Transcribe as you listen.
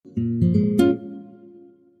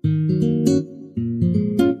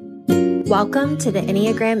Welcome to the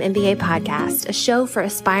Enneagram MBA podcast, a show for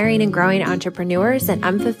aspiring and growing entrepreneurs and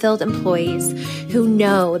unfulfilled employees who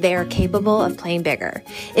know they are capable of playing bigger.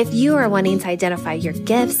 If you are wanting to identify your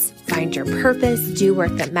gifts, find your purpose, do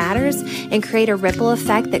work that matters, and create a ripple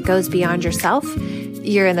effect that goes beyond yourself,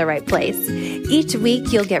 you're in the right place. Each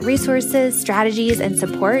week, you'll get resources, strategies, and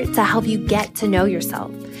support to help you get to know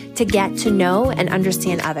yourself, to get to know and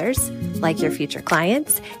understand others, like your future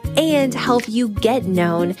clients, and help you get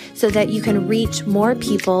known so that you can reach more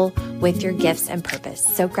people with your gifts and purpose.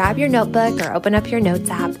 So grab your notebook or open up your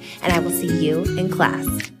notes app, and I will see you in class.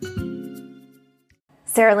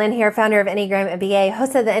 Sarah Lynn here, founder of Enneagram MBA,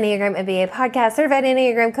 host of the Enneagram MBA podcast, certified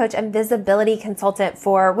Enneagram coach, and visibility consultant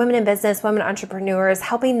for women in business, women entrepreneurs,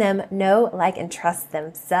 helping them know, like, and trust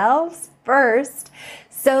themselves first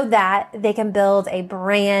so that they can build a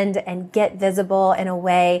brand and get visible in a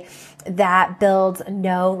way that builds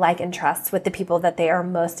know, like, and trust with the people that they are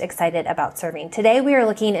most excited about serving. Today, we are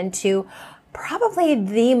looking into probably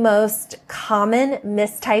the most common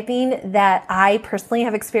mistyping that I personally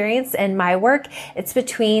have experienced in my work. It's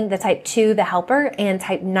between the type 2, the helper, and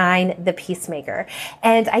type 9, the peacemaker.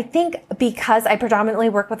 And I think because I predominantly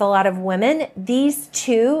work with a lot of women, these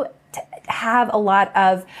two have a lot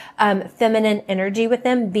of feminine energy with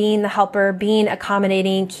them, being the helper, being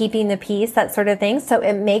accommodating, keeping the peace, that sort of thing. So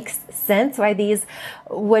it makes sense why these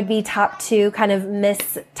would be top two kind of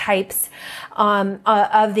mistypes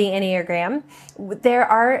of the Enneagram. There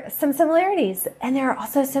are some similarities and there are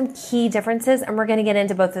also some key differences, and we're going to get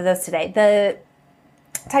into both of those today. The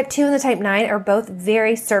Type 2 and the Type 9 are both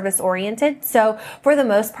very service-oriented. So for the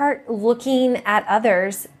most part, looking at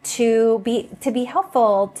others to be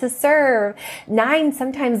helpful, to serve. 9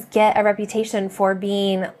 sometimes get a reputation for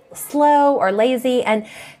being slow or lazy, and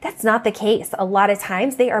that's not the case. A lot of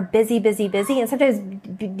times they are busy, and sometimes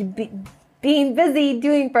being busy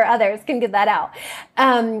doing for others can get that out.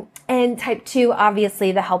 And type 2,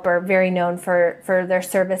 obviously the helper, very known for their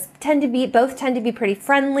service, both tend to be pretty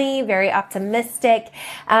friendly, very optimistic.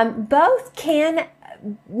 Both can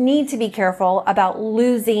need to be careful about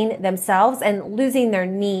losing themselves and losing their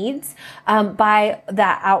needs by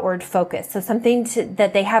that outward focus. So something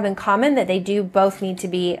that they have in common that they do both need to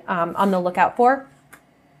be on the lookout for.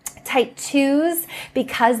 Type 2s,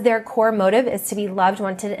 because their core motive is to be loved,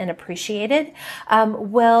 wanted, and appreciated,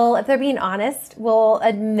 will, if they're being honest, will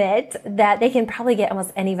admit that they can probably get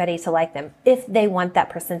almost anybody to like them if they want that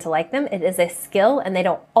person to like them. It is a skill, and they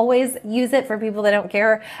don't always use it for people that don't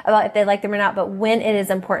care about if they like them or not. But when it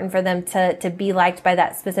is important for them to be liked by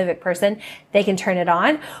that specific person, they can turn it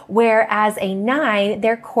on. Whereas a 9,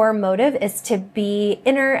 their core motive is to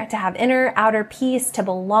have inner, outer peace, to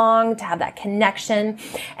belong, to have that connection.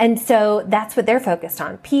 And so that's what they're focused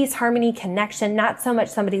on. Peace, harmony, connection, not so much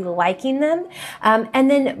somebody liking them.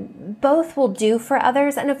 And then both will do for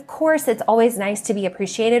others. And of course, it's always nice to be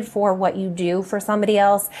appreciated for what you do for somebody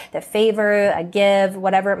else, the favor, a give,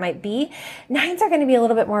 whatever it might be. 9s are going to be a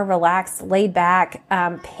little bit more relaxed, laid back,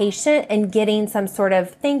 patient, and getting some sort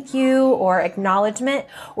of thank you or acknowledgement.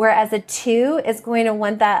 Whereas a 2 is going to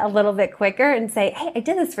want that a little bit quicker and say, hey, I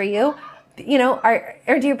did this for you. You know, are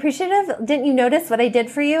you appreciative? Didn't you notice what I did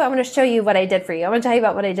for you? I'm going to show you what I did for you. I'm going to tell you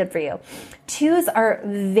about what I did for you. 2s are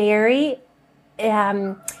very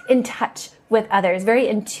in touch with others, very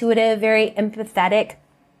intuitive, very empathetic.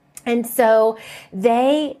 And so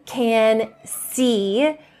they can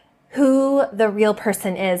see who the real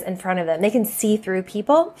person is in front of them. They can see through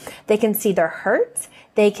people. They can see their hurts.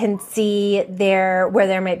 They can see where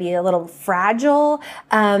there might be a little fragile.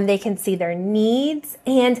 They can see their needs,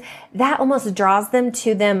 and that almost draws them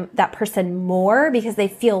to that person more because they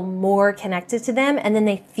feel more connected to them, and then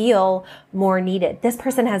they feel more needed. This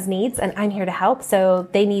person has needs, and I'm here to help, so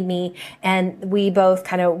they need me, and we both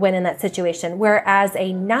kind of win in that situation. Whereas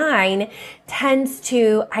a 9 tends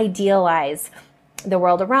to idealize the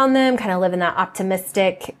world around them, kind of live in that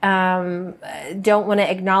optimistic, don't want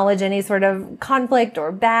to acknowledge any sort of conflict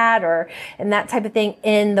or bad and that type of thing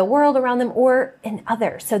in the world around them or in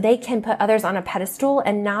others. So they can put others on a pedestal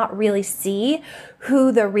and not really see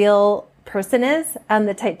who the real person is.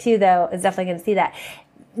 The type 2, though, is definitely going to see that.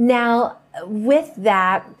 Now, with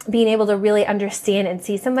that, being able to really understand and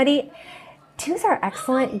see somebody, 2s are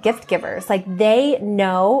excellent gift givers. Like, they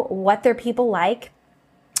know what their people like,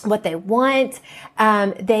 what they want.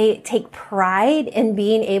 They take pride in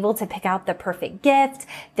being able to pick out the perfect gift.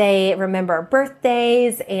 They remember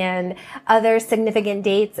birthdays and other significant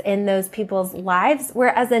dates in those people's lives.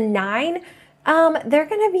 Whereas a 9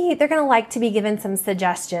 They're gonna like to be given some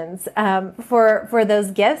suggestions for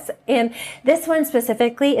those gifts. And this one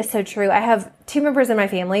specifically is so true. I have 2 members in my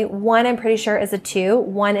family. One I'm pretty sure is a 2.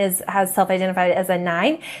 One has self-identified as a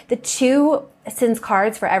 9. The 2 sends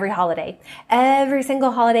cards for every holiday. Every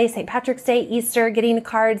single holiday, St. Patrick's Day, Easter, getting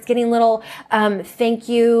cards, getting little thank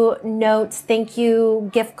you notes, thank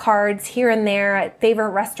you gift cards here and there at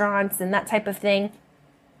favorite restaurants and that type of thing.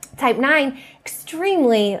 Type 9,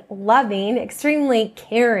 extremely loving, extremely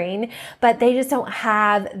caring, but they just don't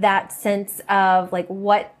have that sense of like,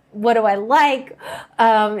 what do I like?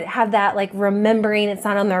 Have that like remembering, it's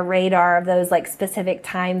not on their radar of those like specific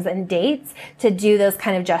times and dates to do those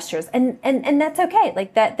kind of gestures. And that's okay.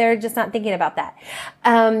 Like that, they're just not thinking about that.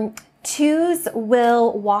 2s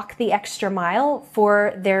will walk the extra mile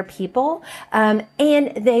for their people, and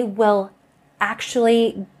they will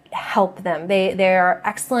actually help them. They are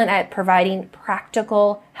excellent at providing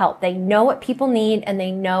practical help. They know what people need and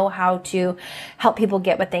they know how to help people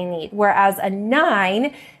get what they need. Whereas a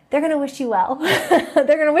 9, they're going to wish you well. They're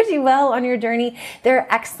going to wish you well on your journey. They're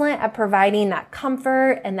excellent at providing that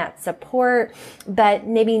comfort and that support, but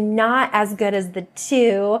maybe not as good as the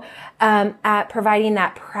 2 at providing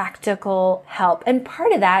that practical help. And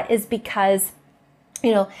part of that is because,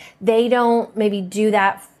 they don't maybe do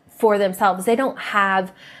that for themselves. They don't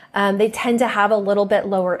have they tend to have a little bit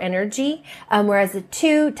lower energy, whereas a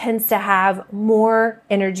 2 tends to have more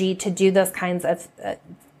energy to do those kinds of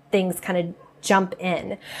things, kind of jump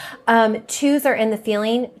in. 2s are in the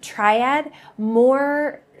feeling triad,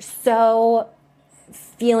 more so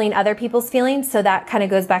feeling other people's feelings. So that kind of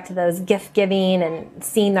goes back to those gift giving and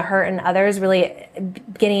seeing the hurt in others, really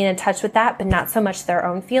getting in touch with that, but not so much their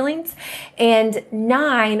own feelings. And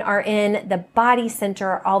 9 are in the body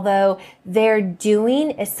center, although their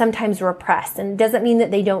doing is sometimes repressed. And it doesn't mean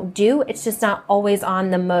that they don't do, it's just not always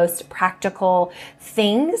on the most practical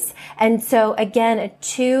things. And so again, a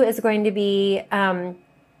 2 is going to be,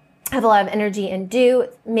 have a lot of energy and do,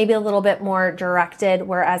 maybe a little bit more directed,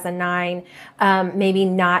 whereas a 9, maybe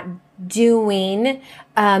not doing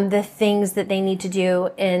the things that they need to do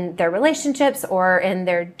in their relationships or in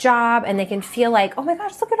their job. And they can feel like, oh my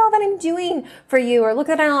gosh, look at all that I'm doing for you, or look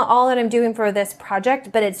at all that I'm doing for this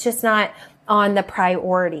project, but it's just not on the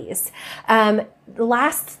priorities. The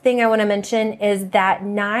last thing I want to mention is that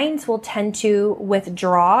 9s will tend to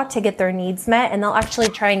withdraw to get their needs met, and they'll actually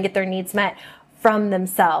try and get their needs met from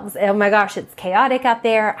themselves. Oh my gosh, it's chaotic out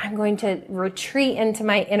there. I'm going to retreat into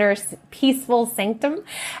my inner peaceful sanctum.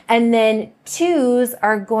 And then 2s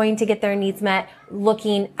are going to get their needs met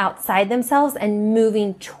looking outside themselves and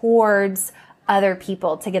moving towards other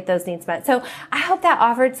people to get those needs met. So I hope that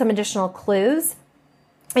offered some additional clues.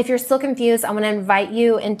 If you're still confused, I'm going to invite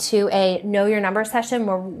you into a Know Your Number session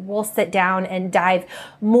where we'll sit down and dive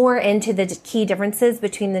more into the key differences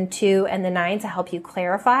between the 2 and the 9 to help you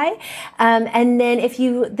clarify. And then if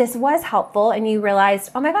this was helpful and you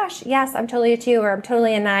realized, oh my gosh, yes, I'm totally a 2 or I'm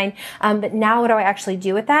totally a 9, but now what do I actually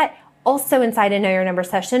do with that? Also inside a Know Your Number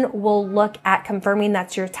session, we'll look at confirming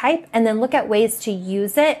that's your type and then look at ways to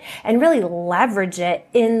use it and really leverage it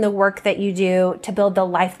in the work that you do to build the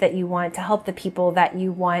life that you want, to help the people that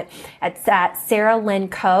you want. It's at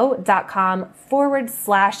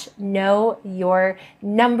saralynco.com/know your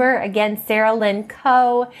number. Again,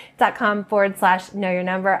 saralynco.com/know your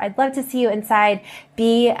number. I'd love to see you inside,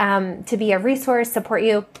 to be a resource, support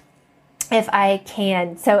you if I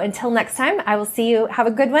can. So until next time, I will see you. Have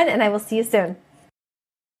a good one, and I will see you soon.